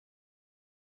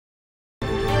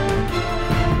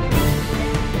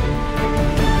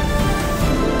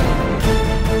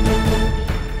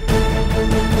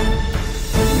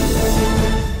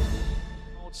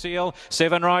Seal.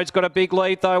 Severn Road's got a big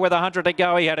lead though with 100 to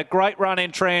go. He had a great run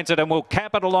in transit and will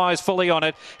capitalise fully on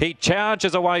it. He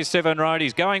charges away Severn Road.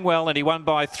 He's going well and he won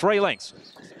by 3 lengths.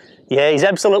 Yeah, he's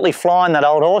absolutely flying, that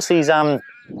old horse. He's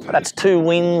that's 2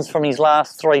 wins from his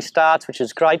last 3 starts, which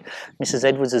is great. Mrs.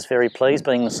 Edwards is very pleased,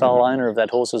 being the sole owner of that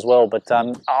horse as well. But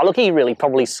look, he really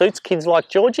probably suits kids like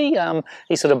Georgie.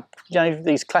 He sort of, you know,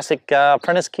 these classic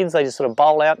apprentice kids, they just sort of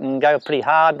bowl out and go pretty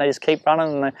hard, and they just keep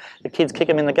running, and the kids kick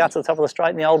him in the guts at the top of the straight,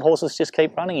 and the old horses just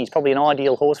keep running. He's probably an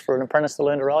ideal horse for an apprentice to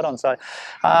learn to ride on. So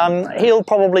he'll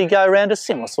probably go around a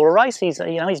similar sort of race. He's,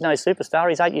 you know, he's no superstar.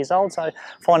 He's 8 years old, so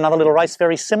find another little race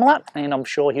very similar, and I'm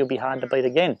sure he'll be hard to beat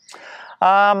again.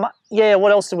 Yeah,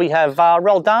 what else did we have?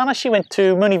 Roldana, she went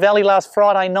to Moonee Valley last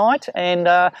Friday night, and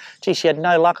gee, she had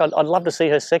no luck. I'd love to see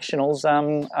her sectionals.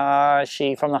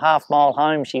 She, from the half-mile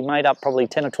home, she made up probably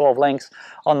 10 or 12 lengths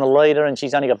on the leader, and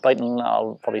she's only got beaten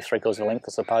probably 3/4 of a length,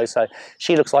 I suppose. So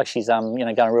she looks like she's you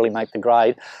know, going to really make the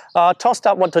grade. Tossed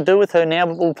up what to do with her now,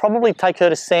 but we'll probably take her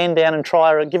to Sandown and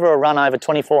try her, give her a run over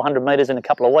 2,400 metres in a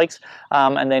couple of weeks,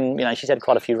 and then, you know, she's had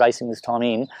quite a few racing this time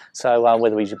in, so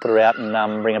whether we should put her out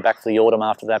and bring her back for the autumn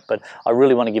after that. But I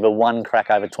really want to give her one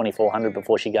crack over 2,400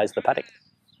 before she goes to the paddock.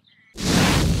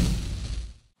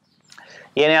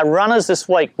 Yeah, now runners this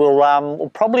week,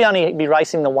 we'll probably only be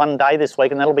racing the one day this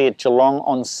week, and that'll be at Geelong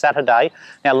on Saturday.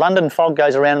 Now, London Fog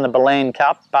goes around in the Belen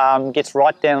Cup, gets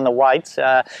right down in the weights.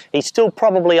 He's still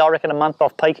probably, I reckon, a month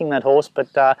off peaking, that horse, but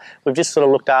we've just sort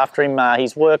of looked after him.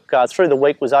 His work through the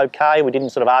week was okay. We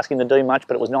didn't sort of ask him to do much,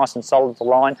 but it was nice and solid at the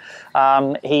line.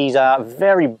 He's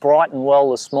very bright and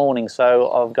well this morning, so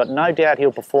I've got no doubt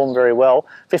he'll perform very well.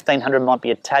 1,500 might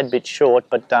be a tad bit short,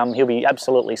 but he'll be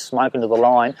absolutely smoking to the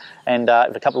line, and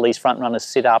if a couple of these front runners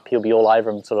sit up, he'll be all over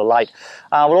him sort of late.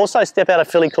 We'll also step out a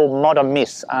filly called Modern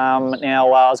Miss.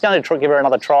 Now, I was going to give her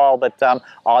another trial, but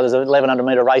there's an 1,100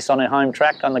 metre race on her home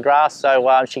track on the grass,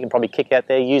 so she can probably kick out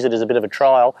there, use it as a bit of a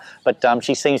trial. But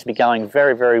she seems to be going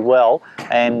very, very well,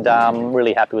 and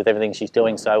really happy with everything she's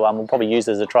doing. So we'll probably use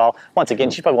it as a trial. Once again,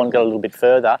 she probably want to go a little bit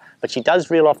further, but she does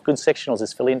reel off good sectionals,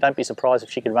 this filly, and don't be surprised if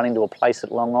she could run into a place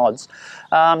at long odds.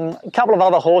 A couple of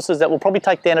other horses that we'll probably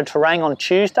take down to Terang on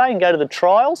Tuesday and go to the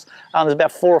trials. There's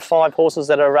about 4 or 5 horses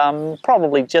that are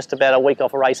probably just about a week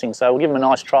off of racing, so we'll give them a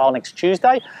nice trial next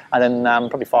Tuesday, and then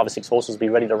probably 5 or 6 horses will be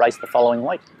ready to race the following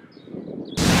week.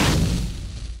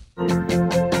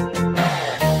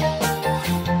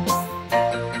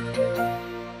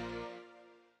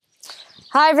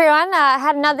 Hi everyone, I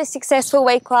had another successful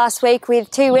week last week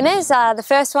with 2 winners. The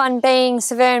first one being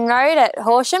Severn Road at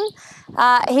Horsham.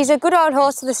 He's a good old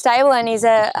horse for the stable, and he's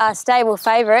a stable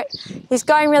favourite. He's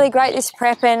going really great this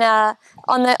prep, and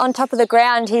on top of the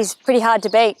ground he's pretty hard to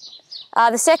beat.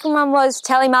 The second one was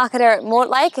Telemarketer at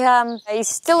Mortlake. He's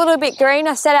still a little bit green.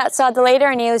 I sat outside the leader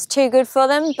and he was too good for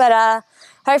them, but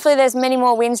hopefully there's many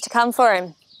more wins to come for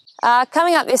him.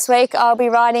 Coming up this week, I'll be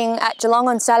riding at Geelong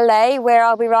on Saturday, where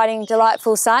I'll be riding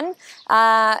Delightful Sun.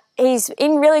 He's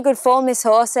in really good form, this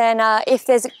horse, and if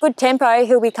there's a good tempo,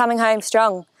 he'll be coming home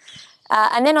strong.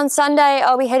 And then on Sunday,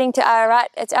 I'll be heading to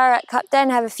Ararat. It's Ararat Cup Day,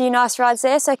 and have a few nice rides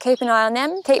there, so keep an eye on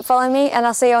them. Keep following me, and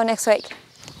I'll see you all next week.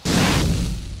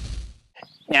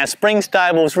 Now, Spring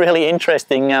Stable's really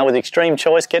interesting with Extreme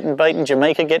Choice getting beaten,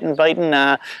 Jamaica getting beaten.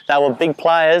 They were big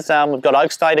players. We've got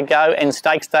Oaks Day to go and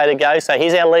Stakes Day to go. So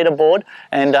here's our leaderboard,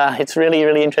 and it's really,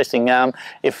 really interesting.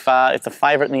 If the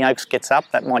favourite in the Oaks gets up,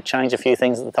 that might change a few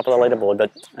things at the top of the leaderboard.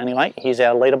 But anyway, here's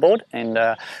our leaderboard, and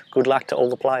good luck to all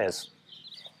the players.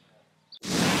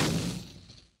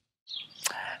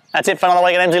 That's it for another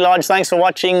week at Emsley Lodge. Thanks for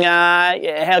watching.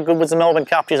 Yeah, how good was the Melbourne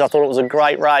Cup? I thought it was a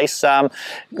great race.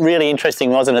 Really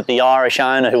interesting, wasn't it? The Irish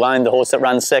owner who owned the horse that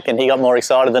runs second, he got more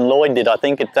excited than Lloyd did. I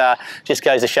think it just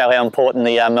goes to show how important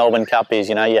the Melbourne Cup is.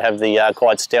 You know, you have the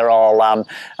quite sterile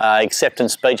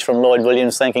acceptance speech from Lloyd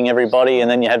Williams thanking everybody, and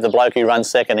then you have the bloke who runs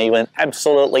second. He went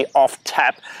absolutely off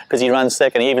tap because he runs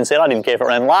second. He even said, I didn't care if it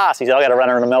ran last. He said, I got a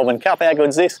runner in the Melbourne Cup. How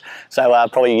good's this? So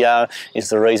probably is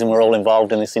the reason we're all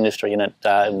involved in this industry, and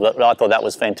I thought that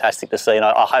was fantastic to see, and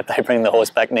I hope they bring the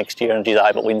horse back next year, and geez, I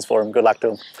hope it wins for him. Good luck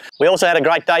to him. We also had a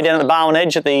great day down at the Barwon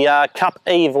Edge at the Cup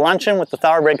Eve Luncheon with the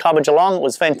Thoroughbred Club of Geelong. It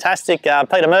was fantastic.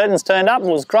 Peter Mertens turned up. It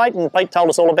was great, and Pete told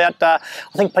us all about, I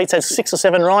think Pete's had 6 or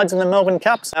 7 rides in the Melbourne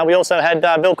Cups. We also had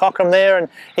Bill Cockram there, and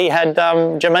he had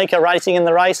Jamaica racing in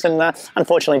the race, and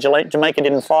unfortunately Jamaica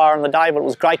didn't fire on the day, but it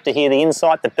was great to hear the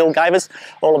insight that Bill gave us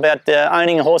all about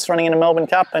owning a horse running in a Melbourne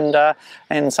Cup,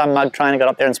 and some mug trainer got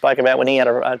up there and spoke about when he had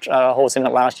a horse in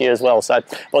it last year as well. So it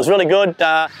was really good.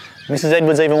 Mrs.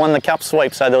 Edwards even won the Cup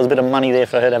sweep, so there was a bit of money there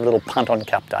for her to have a little punt on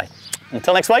Cup Day.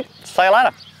 Until next week, see you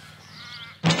later.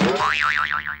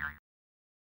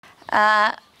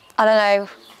 I don't know,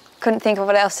 couldn't think of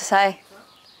what else to say.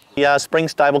 The spring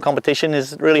stable competition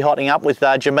is really hotting up with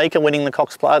Jamaica winning the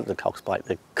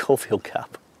the Caulfield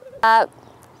Cup. I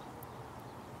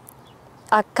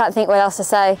can't think what else to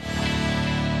say.